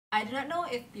I do not know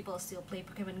if people still play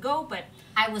Pokemon Go, but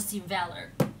I was Team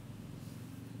Valor.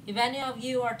 If any of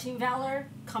you are Team Valor,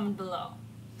 comment below.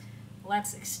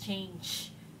 Let's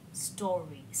exchange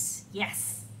stories.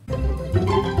 Yes! Good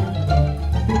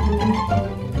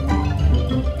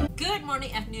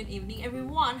morning, afternoon, evening,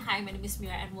 everyone. Hi, my name is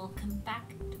Mira and welcome back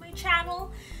to my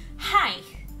channel. Hi!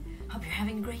 Hope you're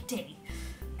having a great day.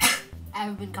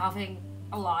 I've been coughing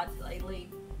a lot lately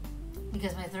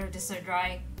because my throat is so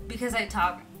dry. Because I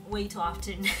talk way too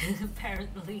often,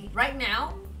 apparently. Right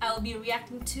now, I'll be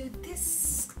reacting to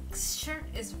this shirt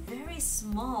is very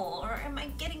small, or am I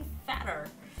getting fatter?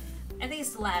 I think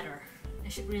it's the latter. I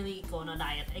should really go on a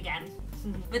diet again.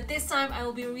 But this time I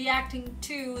will be reacting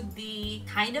to the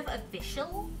kind of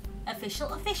official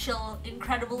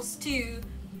Incredibles 2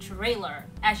 trailer.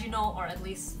 As you know, or at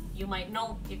least you might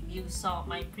know if you saw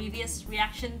my previous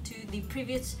reaction to the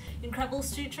previous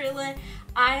Incredibles 2 trailer.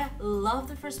 I love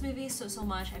the first movie so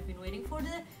much. I've been waiting for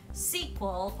the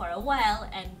sequel for a while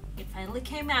and it finally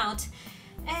came out.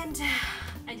 And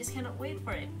I just cannot wait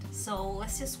for it. So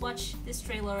let's just watch this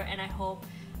trailer and I hope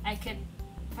I can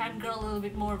fangirl a little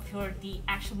bit more before the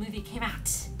actual movie came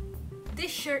out. This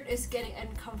shirt is getting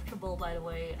uncomfortable, by the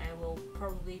way. I will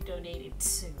probably donate it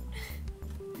soon.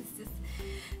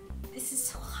 This is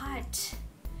so hot.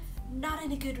 Not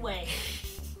in a good way.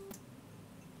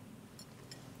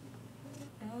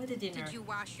 Oh, the dinner. Did you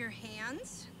wash your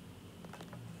hands?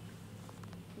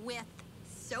 With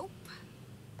soap?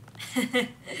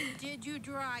 Did you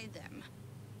dry them?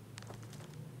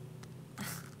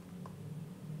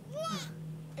 What?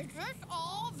 Is this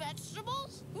all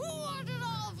vegetables? Who ordered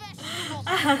all vegetables?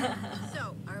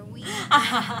 So, are we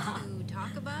going to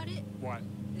talk about it? What?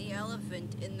 The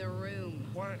elephant in the room.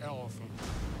 What elephant?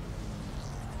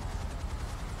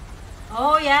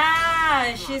 Oh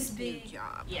yeah, she's big.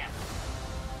 Job. Yeah.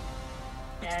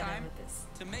 It's Yeah, time this.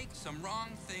 to make some wrong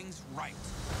things right.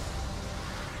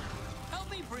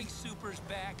 Help me bring supers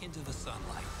back into the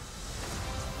sunlight.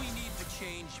 We need to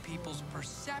change people's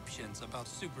perceptions about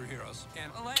superheroes,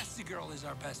 and Elastigirl is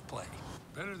our best play.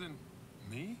 Better than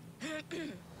me?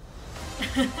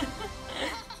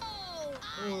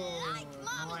 Oh, I like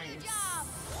Mama, nice. good job.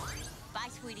 Bye,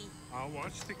 sweetie. I'll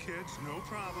watch the kids, no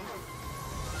problem.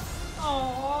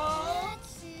 Aww.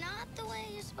 That's not the way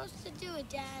you're supposed to do it,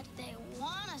 Dad. They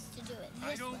want us to do it this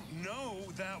I don't way. know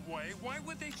that way. Why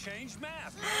would they change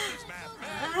math? Math is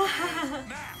math.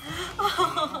 Math.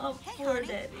 Oh, Hey, poor honey.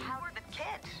 daddy. How are the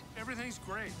kids? Everything's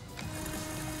great.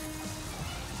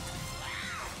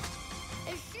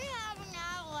 Is she having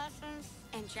adolescence?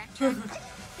 And Jack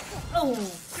Oh.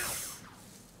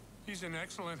 He's in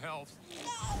excellent health.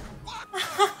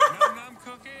 Nom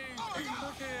cooking.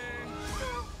 Cooking.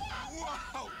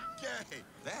 Wow, gay.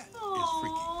 That is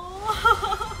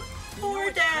Aww.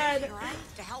 Poor dad. Right?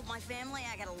 To help my family,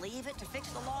 I gotta leave it. To fix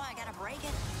the law, I gotta break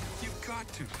it. You've got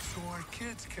to, so our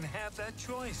kids can have that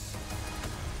choice.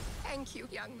 Thank you,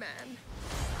 young man.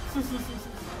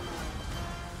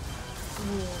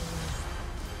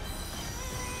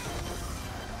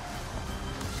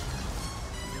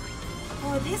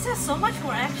 Oh, this has so much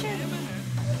more action.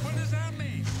 What does that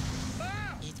mean?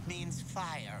 Ah! It means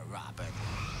fire, Robert.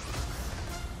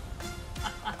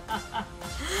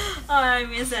 Oh, I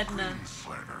miss Edna.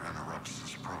 Slater interrupts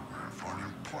this program for an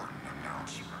important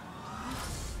announcement.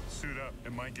 Suit up.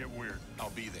 It might get weird.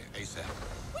 I'll be there ASAP.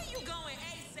 Where you going,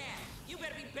 ASAP? You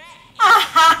better be back.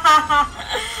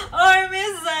 Oh, I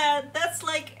miss that. That's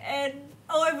like an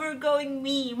ever-going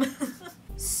meme.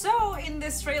 So in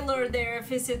this trailer, they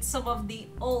visit some of the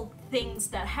old things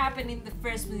that happened in the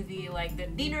first movie, like the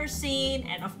dinner scene,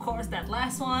 and of course that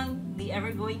last one, the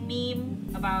ever-going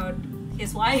meme about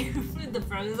his wife, the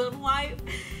frozen wife.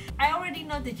 I already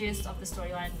know the gist of the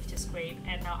storyline, which is great,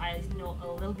 and now I know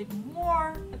a little bit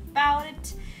more about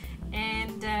it.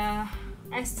 And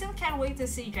I still can't wait to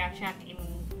see Jack in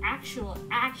actual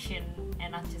action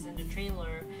and not just in the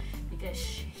trailer, because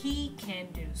he can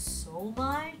do so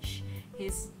much.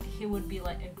 He would be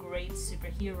like a great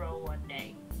superhero one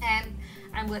day. And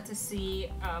I'm glad to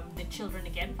see the children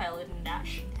again, Violet and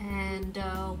Dash. And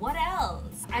what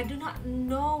else? I do not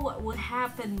know what would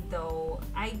happen though.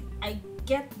 I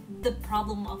get the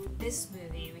problem of this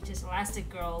movie, which is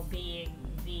Elastigirl being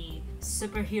the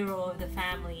superhero of the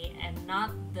family and not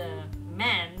the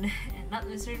man and not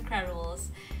Mr. Incredibles.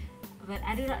 But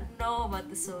I do not know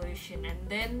about the solution. And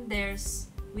then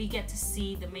we get to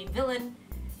see the main villain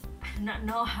I do not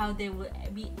know how they would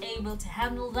be able to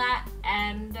handle that,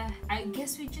 and I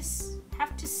guess we just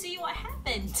have to see what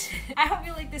happened. I hope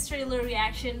you like this trailer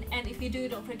reaction, and if you do,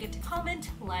 don't forget to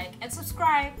comment, like, and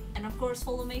subscribe, and of course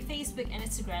follow my Facebook and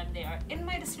Instagram. They are in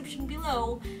my description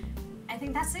below. I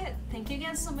think that's it. Thank you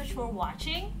again so much for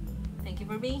watching. Thank you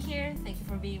for being here. Thank you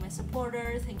for being my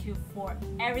supporter. Thank you for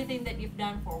everything that you've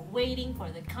done, for waiting, for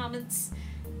the comments,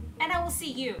 and I will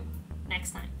see you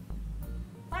next time.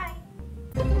 Bye!